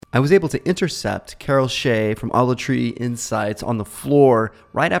I was able to intercept Carol Shea from Olive Tree Insights on the floor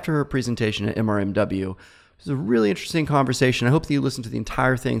right after her presentation at MRMW. It was a really interesting conversation. I hope that you listen to the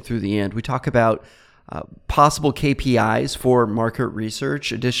entire thing through the end. We talk about possible KPIs for market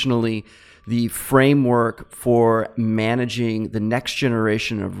research. Additionally, the framework for managing the next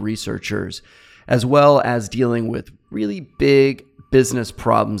generation of researchers, as well as dealing with really big business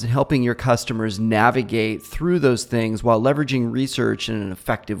problems and helping your customers navigate through those things while leveraging research in an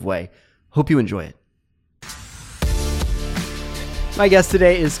effective way. Hope you enjoy it. My guest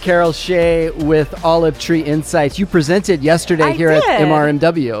today is Carol Shea with Olive Tree Insights. You presented yesterday here at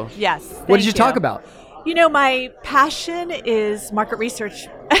MRMW. Yes. What did you talk about? You know, my passion is market research,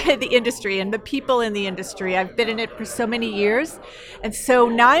 the industry and the people in the industry. I've been in it for so many years. And so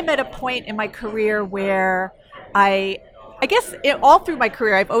now I'm at a point in my career where I guess all through my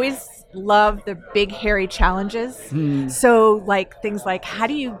career, I've always loved the big, hairy challenges. So like things like, how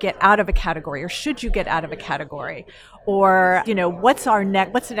do you get out of a category, or should you get out of a category? Or, you know, what's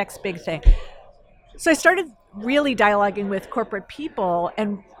the next big thing? So I started really dialoguing with corporate people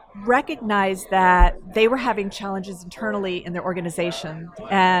and recognized that they were having challenges internally in their organization.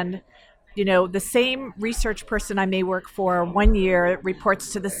 And you know, the same research person I may work for 1 year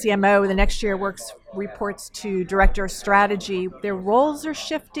reports to the CMO, the next year reports to director of strategy. Their roles are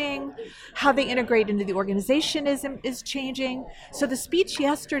shifting. How they integrate into the organization is changing. So the speech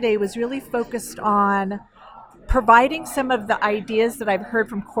yesterday was really focused on providing some of the ideas that I've heard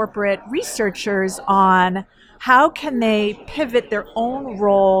from corporate researchers on how can they pivot their own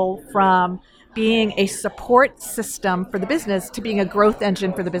role from being a support system for the business to being a growth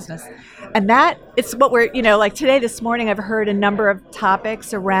engine for the business. And that, it's what we're, you know, like today, this morning, I've heard a number of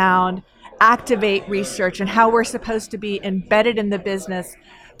topics around activate research and how we're supposed to be embedded in the business.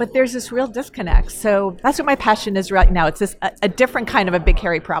 But there's this real disconnect. So that's what my passion is right now. It's this a different kind of a big,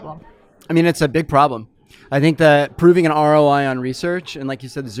 hairy problem. I mean, it's a big problem. I think that proving an ROI on research, and like you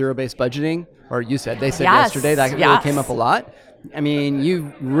said, the zero-based budgeting, or they said yesterday, that really came up a lot. I mean,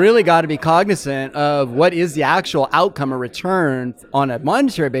 you've really got to be cognizant of what is the actual outcome or return on a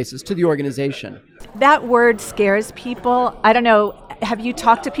monetary basis to the organization. That word scares people. I don't know. Have you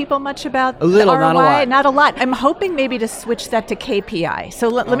talked to people much about a little, ROI? not a lot. Not a lot. I'm hoping maybe to switch that to KPI. So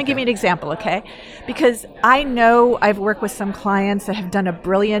let me give you an example, okay? Because I know I've worked with some clients that have done a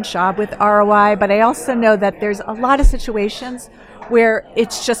brilliant job with ROI, but I also know that there's a lot of situations where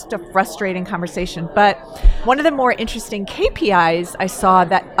it's just a frustrating conversation. But one of the more interesting KPIs I saw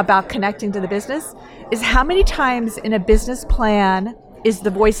that about connecting to the business is how many times in a business plan is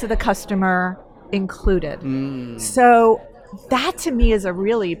the voice of the customer included. So that to me is a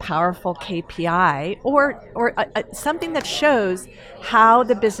really powerful KPI or something that shows how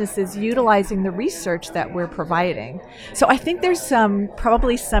the business is utilizing the research that we're providing. So I think there's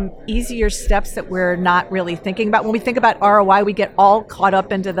probably some easier steps that we're not really thinking about. When we think about ROI, we get all caught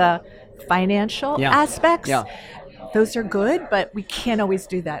up into the financial aspects. Yeah. Those are good, but we can't always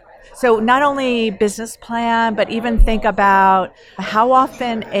do that. So not only business plan, but even think about how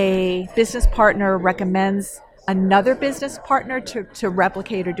often a business partner recommends another business partner to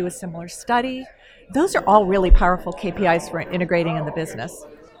replicate or do a similar study. Those are all really powerful KPIs for integrating in the business.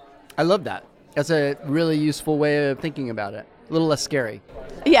 I love that. That's a really useful way of thinking about it. A little less scary.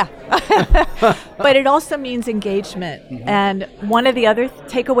 Yeah. But it also means engagement. Mm-hmm. And one of the other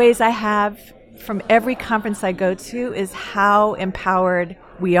takeaways I have from every conference I go to is how empowered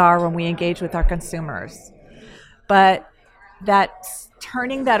we are when we engage with our consumers. But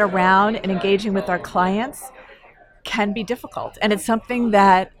turning that around and engaging with our clients can be difficult. And it's something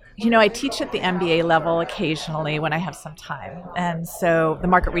that, you know, I teach at the MBA level occasionally when I have some time. And so the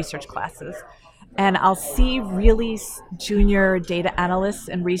market research classes. And I'll see really junior data analysts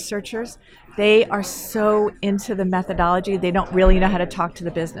and researchers. They are so into the methodology, they don't really know how to talk to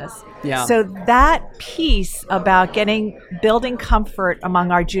the business. Yeah. So that piece about building comfort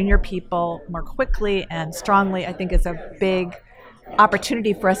among our junior people more quickly and strongly, I think is a big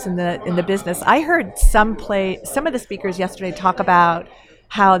opportunity for us in the business. I heard some of the speakers yesterday talk about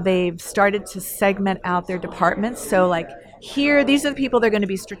how they've started to segment out their departments. So like these are the people that are going to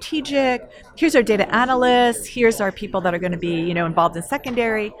be strategic. Here's our data analysts. Here's our people that are going to be, you know, involved in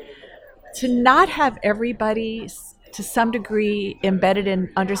secondary. To not have everybody to some degree embedded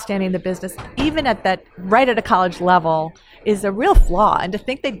in understanding the business, even at a college level, is a real flaw. And to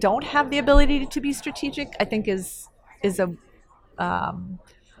think they don't have the ability to be strategic, I think is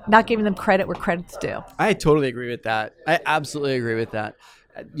not giving them credit where credit's due. I totally agree with that. I absolutely agree with that.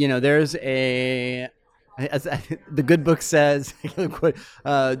 You know, there's as the good book says, don't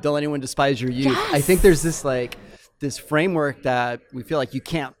let anyone despise your youth. Yes. I think there's this framework that we feel like you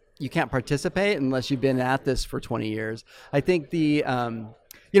can't participate unless you've been at this for 20 years. I think and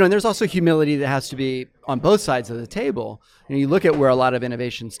there's also humility that has to be on both sides of the table. And you look at where a lot of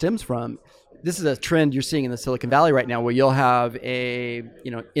innovation stems from. This is a trend you're seeing in the Silicon Valley right now, where you'll have a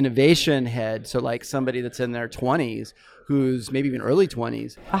innovation head, so like somebody that's in their 20s, who's maybe even early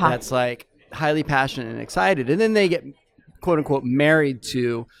 20s, that's like highly passionate and excited, and then they get quote unquote married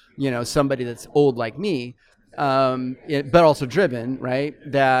to somebody that's old like me, but also driven, right?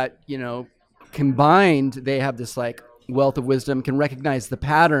 That combined they have this like wealth of wisdom, can recognize the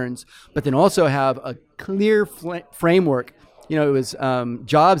patterns, but then also have a clear framework. It was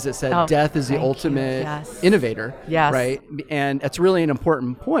Jobs that said death is the ultimate innovator, right? And that's really an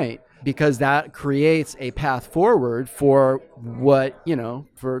important point, because that creates a path forward for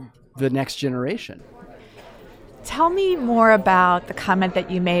for the next generation. Tell me more about the comment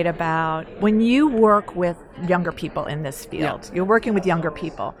that you made about when you work with younger people in this field. Yeah. You're working with younger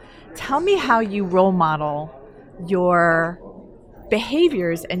people. Tell me how you role model your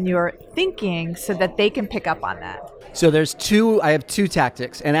behaviors and your thinking so that they can pick up on that. So I have two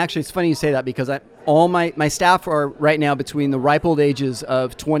tactics. And actually, it's funny you say that, because all my staff are right now between the ripe old ages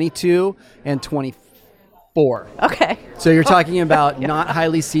of 22 and 24. Okay. So you're talking about not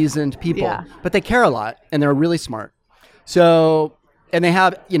highly seasoned people, but they care a lot and they're really smart. So, and they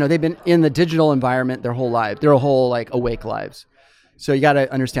have, they've been in the digital environment their whole life, their whole like awake lives. So you got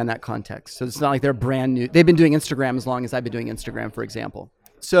to understand that context. So it's not like they're brand new. They've been doing Instagram as long as I've been doing Instagram, for example.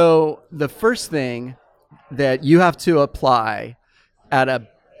 So the first thing that you have to apply and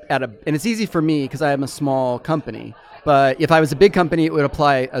it's easy for me because I am a small company, but if I was a big company, it would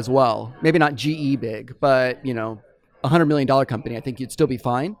apply as well. Maybe not GE big, but $100 million company, I think you'd still be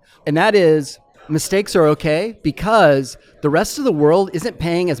fine. And that is, mistakes are okay because the rest of the world isn't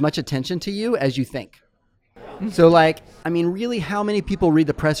paying as much attention to you as you think. So really, how many people read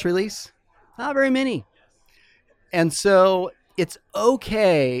the press release? Not very many. And so it's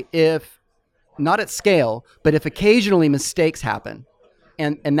okay if, not at scale, but if occasionally mistakes happen.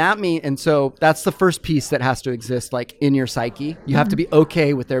 And so that's the first piece that has to exist like in your psyche. You have to be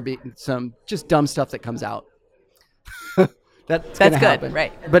okay with there being some just dumb stuff that comes out. That's good, happen.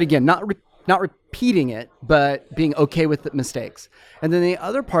 Right? But again, not repeating it, but being okay with the mistakes. And then the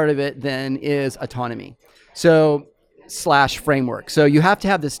other part of it then is autonomy. So / framework. So you have to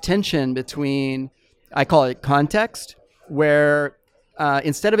have this tension between, I call it context, where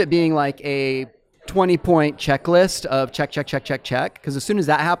instead of it being like a 20-point checklist of check, because as soon as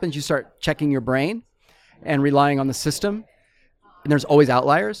that happens, you start checking your brain and relying on the system. And there's always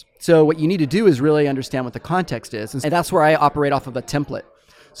outliers. So what you need to do is really understand what the context is. And that's where I operate off of a template.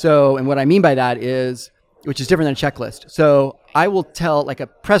 So, and what I mean by that is, which is different than a checklist. So I will tell, like a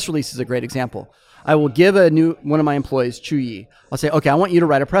press release is a great example. I will give one of my employees, Chu Yi, I'll say, okay, I want you to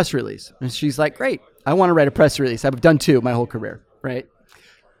write a press release. And she's like, great, I want to write a press release. I've done 2 my whole career, right?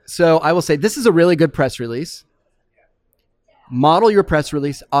 So I will say, this is a really good press release. Model your press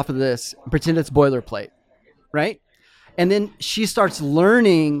release off of this, pretend it's boilerplate, right? And then she starts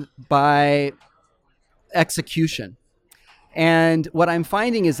learning by execution. And what I'm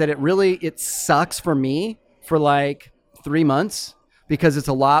finding is that it sucks for me for like 3 months, because there's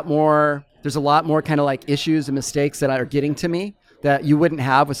a lot more kind of like issues and mistakes that are getting to me that you wouldn't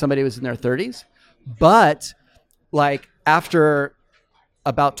have with somebody who was in their 30s. But like after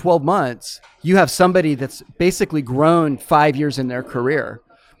about 12 months, you have somebody that's basically grown 5 years in their career,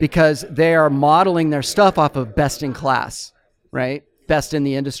 because they are modeling their stuff off of best in class, right? Best in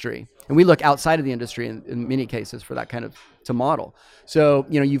the industry. And we look outside of the industry in many cases for that kind of to model. So,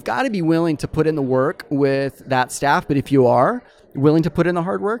 you've got to be willing to put in the work with that staff. But if you are willing to put in the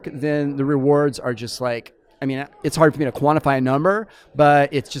hard work, then the rewards are just like, it's hard for me to quantify a number,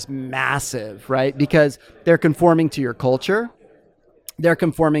 but it's just massive, right? Because they're conforming to your culture. They're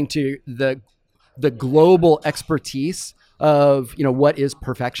conforming to the global expertise of, what is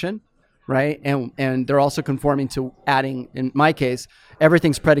perfection, right? And they're also conforming to adding, in my case,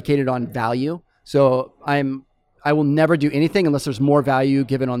 everything's predicated on value. So I will never do anything unless there's more value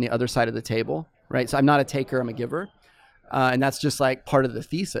given on the other side of the table, right? So I'm not a taker, I'm a giver. And that's just like part of the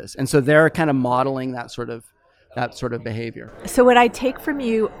thesis. And so they're kind of modeling that sort of behavior. So what I take from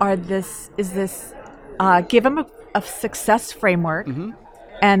you is give them a success framework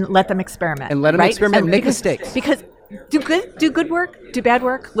and let them experiment. And let them experiment and make mistakes. Because do good work, do bad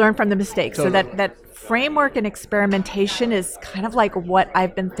work, learn from the mistakes. Totally. So that framework and experimentation is kind of like what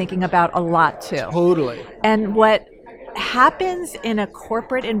I've been thinking about a lot too. Totally. And what happens in a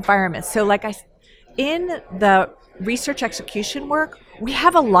corporate environment, so in the research execution work, we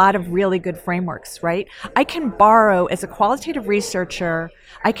have a lot of really good frameworks, right? I can borrow, as a qualitative researcher,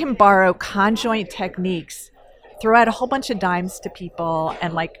 I can borrow conjoint techniques, throw out a whole bunch of dimes to people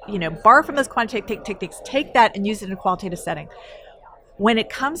and borrow from those quantitative techniques, take that and use it in a qualitative setting. When it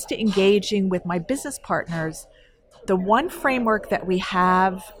comes to engaging with my business partners, the one framework that we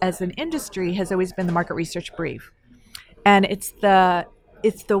have as an industry has always been the market research brief. And it's the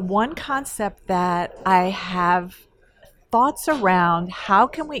one concept that I have thoughts around how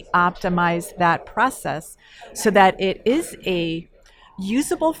can we optimize that process so that it is a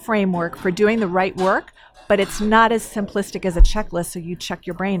usable framework for doing the right work, but it's not as simplistic as a checklist so you check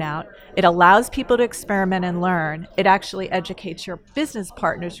your brain out. It allows people to experiment and learn. It actually educates your business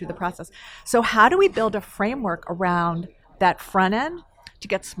partners through the process. So how do we build a framework around that front end to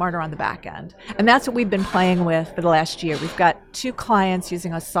get smarter on the back end? And that's what we've been playing with for the last year. We've got 2 clients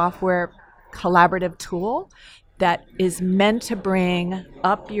using a software collaborative tool that is meant to bring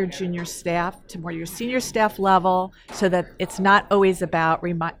up your junior staff to more your senior staff level so that it's not always about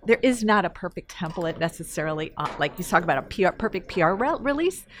there is not a perfect template necessarily, like you talk about a perfect PR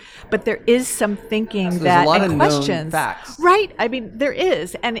release, but there is some thinking so that, a lot and of questions. Known facts. Right, I mean, there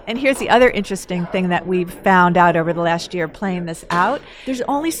is. And here's the other interesting thing that we've found out over the last year playing this out. There's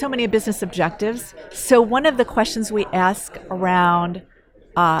only so many business objectives. So one of the questions we ask around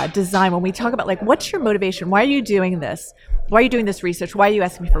design, when we talk about what's your motivation? Why are you doing this? Why are you doing this research? Why are you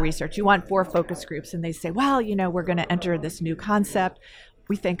asking me for research? You want 4 focus groups. And they say, well, we're going to enter this new concept.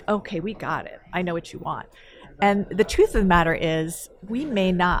 We think, okay, we got it. I know what you want. And the truth of the matter is we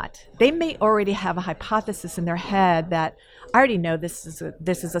may not. They may already have a hypothesis in their head that I already know this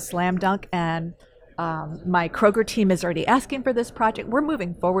is a slam dunk, and my Kroger team is already asking for this project. We're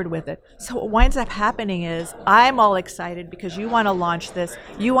moving forward with it. So what winds up happening is I'm all excited because you want to launch this.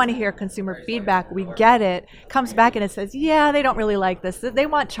 You want to hear consumer feedback. We get it. Comes back and it says, yeah, they don't really like this. They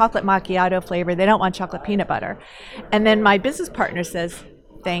want chocolate macchiato flavor. They don't want chocolate peanut butter. And then my business partner says,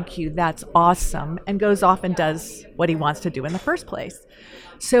 thank you, that's awesome, and goes off and does what he wants to do in the first place.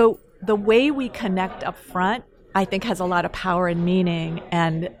 So the way we connect up front, I think, has a lot of power and meaning,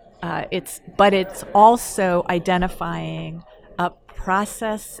 and it's also identifying a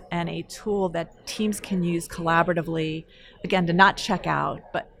process and a tool that teams can use collaboratively, again, to not check out,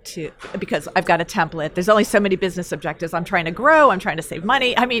 but because I've got a template. There's only so many business objectives. I'm trying to grow. I'm trying to save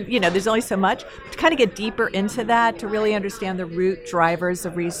money. I mean, there's only so much. To kind of get deeper into that, to really understand the root drivers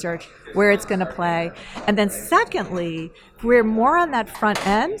of research, where it's going to play. And then secondly, if we're more on that front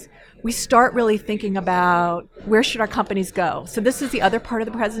end, we start really thinking about where should our companies go. So this is the other part of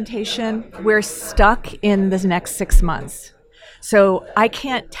the presentation. We're stuck in the next 6 months. So I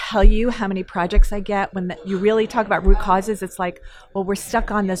can't tell you how many projects I get when you really talk about root causes. It's like, well, we're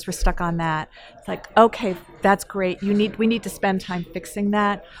stuck on this, we're stuck on that. It's like, okay, that's great. We need to spend time fixing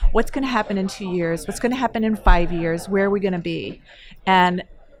that. What's going to happen in 2 years? What's going to happen in 5 years? Where are we going to be? And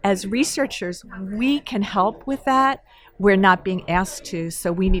as researchers, we can help with that. We're not being asked to,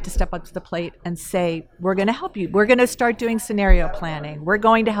 so we need to step up to the plate and say, we're going to help you. We're going to start doing scenario planning. We're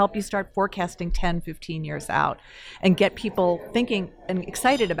going to help you start forecasting 10, 15 years out and get people thinking and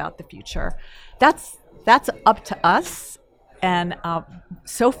excited about the future. That's up to us, and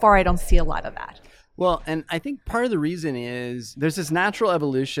so far I don't see a lot of that. Well, and I think part of the reason is there's this natural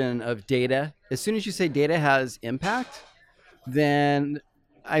evolution of data. As soon as you say data has impact, then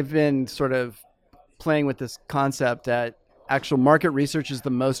I've been sort of playing with this concept that actual market research is the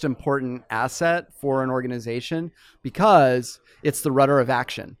most important asset for an organization because it's the rudder of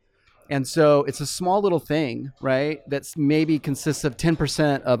action. And so it's a small little thing, right? That's maybe consists of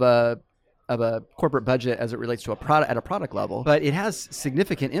 10% of a corporate budget as it relates to a product at a product level, but it has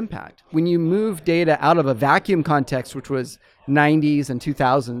significant impact. When you move data out of a vacuum context, which was 90s and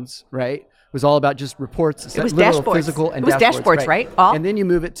 2000s, right? It was all about just reports. It was dashboards. Physical and it was dashboards, right? And then you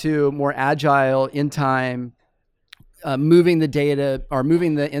move it to more agile, in time, moving the data or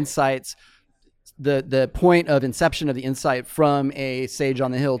moving the insights, the point of inception of the insight from a sage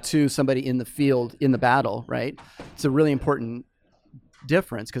on the hill to somebody in the field, in the battle, right? It's a really important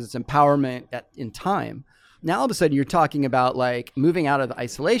difference because it's empowerment in time. Now all of a sudden you're talking about like moving out of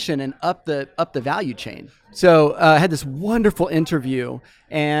isolation and up the value chain. So I had this wonderful interview,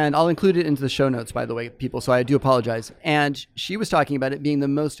 and I'll include it into the show notes, by the way, people. So I do apologize. And she was talking about it being the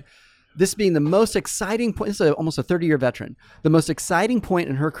most exciting point. This is almost a 30-year veteran. The most exciting point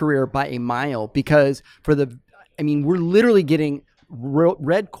in her career by a mile, because we're literally getting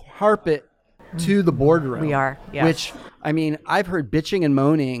red carpet to the boardroom. We are, yes. Which, I mean, I've heard bitching and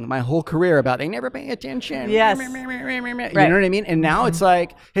moaning my whole career about they never pay attention. Yes. You know what I mean? And now it's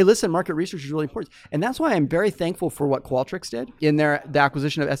like, hey, listen, market research is really important. And that's why I'm very thankful for what Qualtrics did in the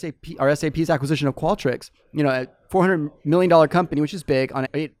acquisition of SAP, or SAP's acquisition of Qualtrics, you know, a $400 million company, which is big, on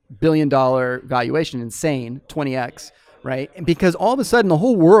an $8 billion valuation, insane, 20x, right? And because all of a sudden the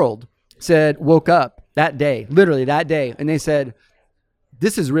whole world woke up that day, literally that day, and they said,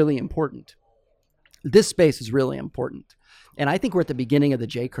 this is really important. This space is really important. And I think we're at the beginning of the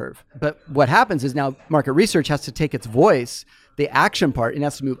J curve. But what happens is now market research has to take its voice, the action part, and it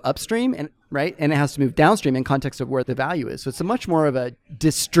has to move upstream, and right, and it has to move downstream in context of where the value is. So it's a much more of a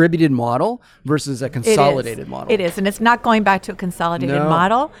distributed model versus a consolidated model. It is, and it's not going back to a consolidated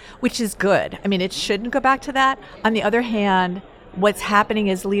model, which is good. I mean, it shouldn't go back to that. On the other hand, what's happening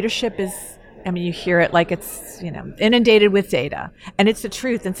is leadership is, I mean, you hear it like it's, you know, inundated with data, and it's the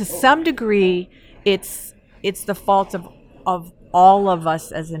truth. And to some degree, it's the fault of all of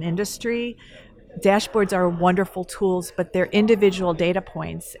us as an industry. Dashboards are wonderful tools, but they're individual data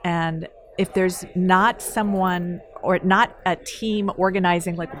points. And if there's not someone or not a team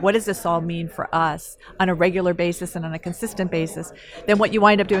organizing, like, what does this all mean for us on a regular basis and on a consistent basis, then what you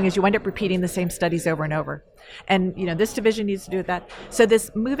wind up doing is you wind up repeating the same studies over and over. And, you know, this division needs to do that. So this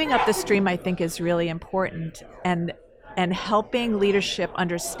moving up the stream, I think, is really important, and helping leadership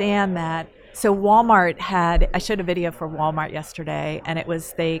understand that. So Walmart I showed a video for Walmart yesterday, and it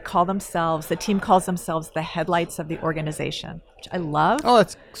was, the team calls themselves the headlights of the organization, which I love. Oh,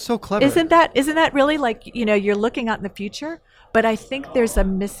 that's so clever. Isn't that really, like, you know, you're looking out in the future? But I think there's a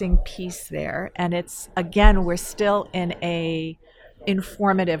missing piece there. And it's, again, we're still in a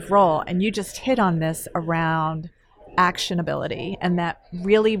informative role. And you just hit on this around actionability, and that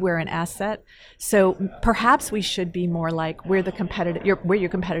really we're an asset. So perhaps we should be more like, we're your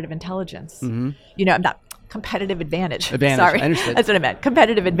competitive intelligence. Mm-hmm. You know, I'm not competitive advantage. Sorry, I understood. That's what I meant.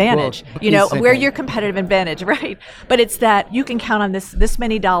 Competitive advantage. Well, you know, we're your competitive advantage, right? But it's that you can count on this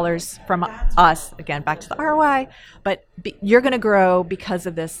many dollars from us. Again, back to the ROI. But you're going to grow because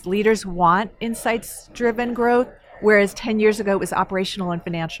of this. Leaders want insights-driven growth, whereas 10 years ago it was operational and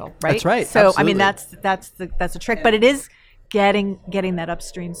financial, right? That's right. So absolutely. I mean, that's a trick, but it is getting that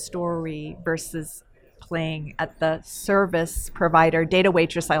upstream story versus playing at the service provider, data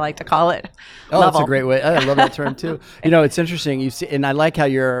waitress, I like to call it. Oh, level. That's a great way. I love that term too. You know, it's interesting. You see, and I like how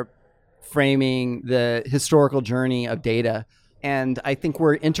you're framing the historical journey of data. And I think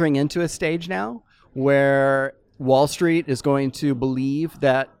we're entering into a stage now where Wall Street is going to believe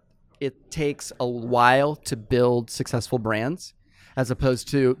that it takes a while to build successful brands, as opposed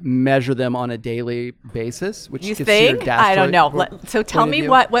to measure them on a daily basis, which you gets think? To your dashboard. I don't know. So tell me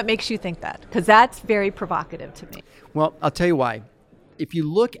what makes you think that, because that's very provocative to me. Well, I'll tell you why. If you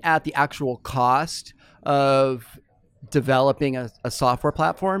look at the actual cost of developing a software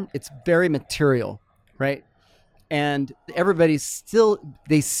platform, it's very material, right? And everybody's still,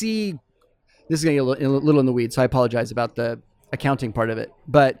 they see, this is going to get a little in the weeds, so I apologize about the accounting part of it.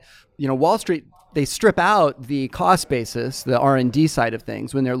 But, you know, Wall Street, they strip out the cost basis, the R&D side of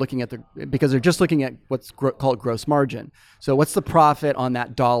things, when they're looking at because they're just looking at what's called gross margin. So what's the profit on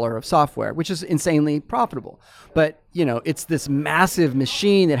that dollar of software, which is insanely profitable. But, you know, it's this massive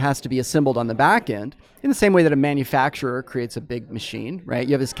machine that has to be assembled on the back end in the same way that a manufacturer creates a big machine, right?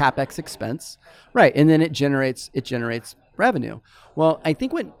 You have this CapEx expense, right? And then it generates revenue. Well, I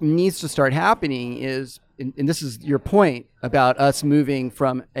think what needs to start happening is, and this is your point about us moving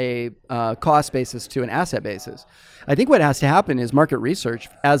from a cost basis to an asset basis. I think what has to happen is market research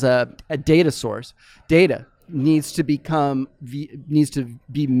as a data source. Data needs to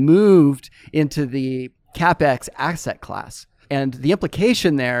be moved into the CapEx asset class. And the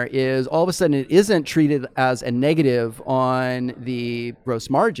implication there is all of a sudden it isn't treated as a negative on the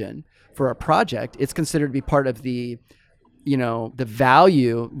gross margin for a project. It's considered to be part of the, you know, the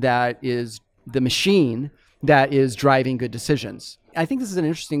value that is the machine that is driving good decisions. I think this is an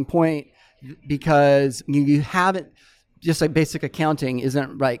interesting point because you haven't, just like basic accounting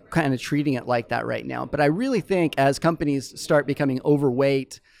isn't like kind of treating it like that right now. But I really think as companies start becoming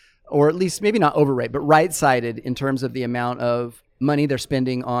overweight, or at least maybe not overweight, but right-sided in terms of the amount of money they're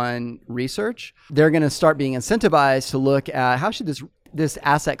spending on research, they're going to start being incentivized to look at how should this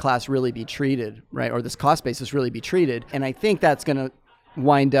asset class really be treated, right? Or this cost basis really be treated. And I think that's going to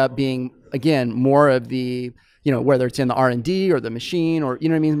wind up being, again, more of the, you know, whether it's in the R&D or the machine or, you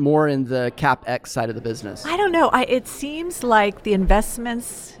know what I mean, more in the CapEx side of the business. I don't know. It seems like the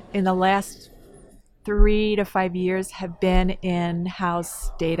investments in the last 3 to 5 years have been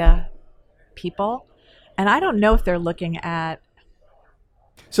in-house data people. And I don't know if they're looking at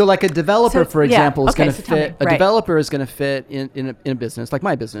So like a developer, for example, is going to fit. A right. developer is going to fit in a business like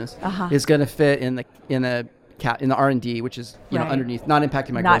my business is going to fit in the R&D, which is underneath, not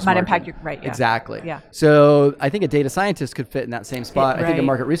impacting my gross margin. Not impact your right. Yeah. Exactly. Yeah. So I think a data scientist could fit in that same spot. I think a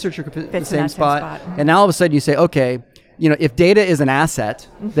market researcher could fit in the same spot. Mm-hmm. And now all of a sudden you say, okay, if data is an asset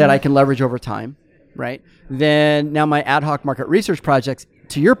that I can leverage over time, right? Then now my ad hoc market research projects,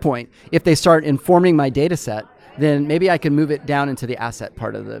 to your point, if they start informing my data set, then maybe I can move it down into the asset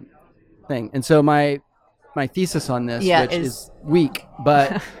part of the thing. And so my thesis on this, which is weak,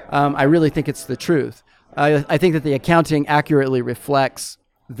 but I really think it's the truth. I think that the accounting accurately reflects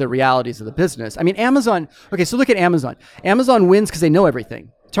the realities of the business. I mean, Amazon, okay, so look at Amazon. Amazon wins because they know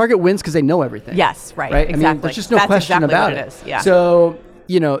everything. Target wins because they know everything. Yes, right, exactly. I mean, there's just no question about it. Yeah. So,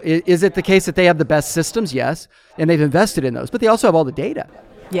 is it the case that they have the best systems? Yes, and they've invested in those, but they also have all the data.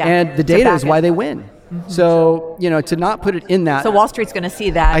 Yeah. And the data is why they win. Mm-hmm. So, to not put it in that. So Wall Street's going to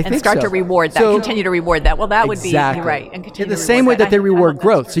see that and start to reward that, continue to continue to reward that. Well, that would be right. And continue in the same way that they reward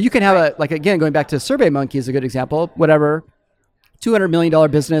growth. So you can have again, going back to SurveyMonkey is a good example, whatever, $200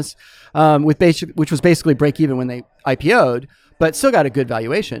 million business, which was basically break even when they IPO'd, but still got a good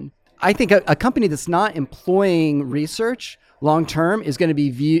valuation. I think a company that's not employing research long term is going to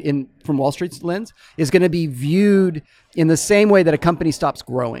be viewed from Wall Street's lens, is going to be viewed in the same way that a company stops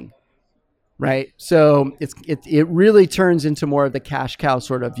growing. Right. So it really turns into more of the cash cow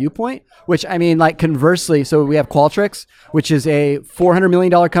sort of viewpoint, which I mean, like conversely, so we have Qualtrics, which is a $400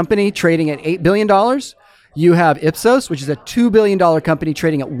 million company trading at $8 billion. You have Ipsos, which is a $2 billion company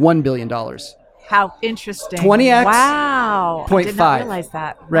trading at $1 billion. How interesting. 20x. Wow. 0.5. I did not realize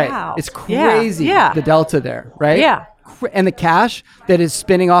that. Right. Wow. It's crazy, the delta there, right? Yeah. And the cash that is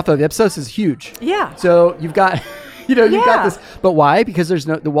spinning off of Ipsos is huge. Yeah. So you've got... you've got this, but why? Because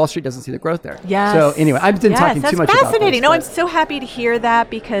the Wall Street doesn't see the growth there. Yes. So anyway, I've been talking too much about this. That's fascinating. No, I'm so happy to hear that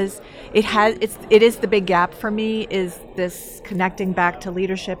because it is the big gap for me, is this connecting back to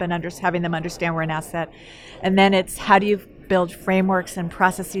leadership and having them understand we're an asset. And then it's how do you build frameworks and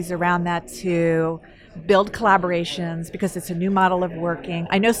processes around that to build collaborations, because it's a new model of working.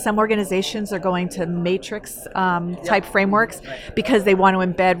 I know some organizations are going to matrix type frameworks because they want to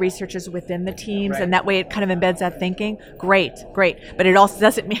embed researchers within the teams, and that way it kind of embeds that thinking. Great. But it also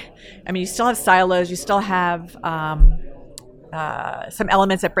doesn't mean, you still have silos, you still have some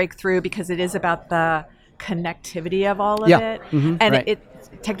elements that break through because it is about the connectivity of all of it. Mm-hmm. And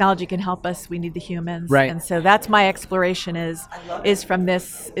technology can help us. We need the humans. Right. And so that's my exploration is from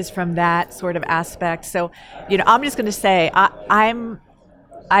that sort of aspect. So, I'm just going to say I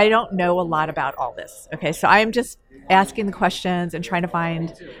don't know a lot about all this. Okay. So I'm just asking the questions and trying to find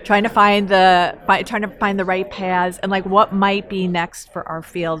the right paths and what might be next for our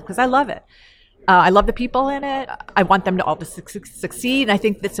field, because I love it. I love the people in it. I want them to all succeed. And I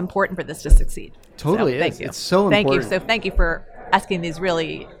think it's important for this to succeed. Totally. Thank you. It's so important. Thank you. So thank you for asking these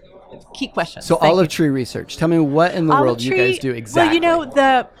really key questions. So Olive Tree Research. Tell me what in the world you guys do exactly. Well,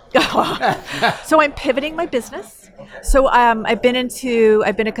 so I'm pivoting my business. So I've been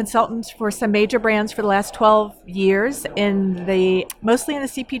a consultant for some major brands for the last 12 years mostly in the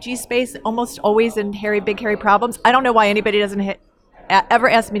CPG space, almost always in big hairy problems. I don't know why anybody doesn't ever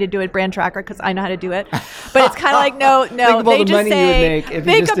asked me to do a brand tracker, because I know how to do it. But it's kind of like, no, they just say,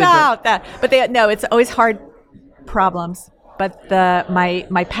 think about that. But it's always hard problems. But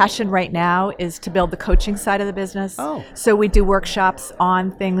my passion right now is to build the coaching side of the business. Oh. So we do workshops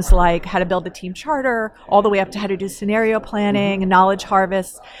on things like how to build a team charter, all the way up to how to do scenario planning and knowledge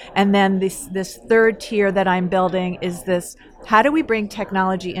harvest. And then this third tier that I'm building is this: how do we bring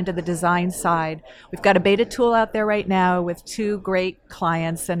technology into the design side? We've got a beta tool out there right now with 2 great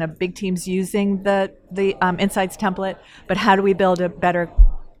clients and a big team's using the Insights template. But how do we build a better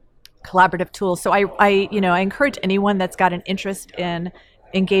collaborative tool? So I encourage anyone that's got an interest in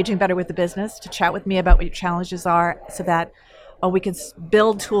engaging better with the business to chat with me about what your challenges are, so that we can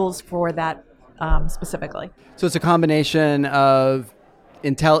build tools for that specifically. So it's a combination of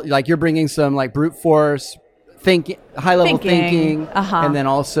you're bringing some brute force high-level thinking, and then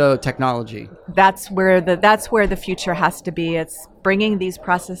also technology. That's where the future has to be. It's bringing these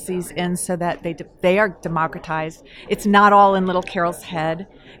processes in so that they are democratized. It's not all in little Carol's head.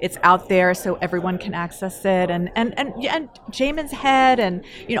 It's out there so everyone can access it. And Jamin's head, and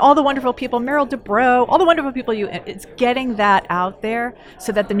all the wonderful people, Meryl Dubrow, all the wonderful people. It's getting that out there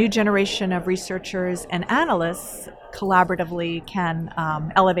so that the new generation of researchers and analysts collaboratively can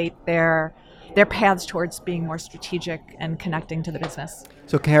elevate their paths towards being more strategic and connecting to the business.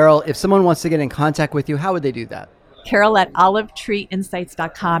 So Carol, if someone wants to get in contact with you, how would they do that? Carol at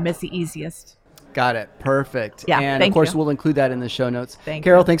olivetreeinsights.com is the easiest. Got it. Perfect. Yeah, and thank of course, you. we'll include that in the show notes. Thank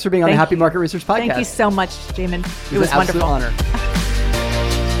Carol, you. thanks for being on the Thank Happy you. Market Research Podcast. Thank you so much, Jamin. It was an absolute wonderful. honor.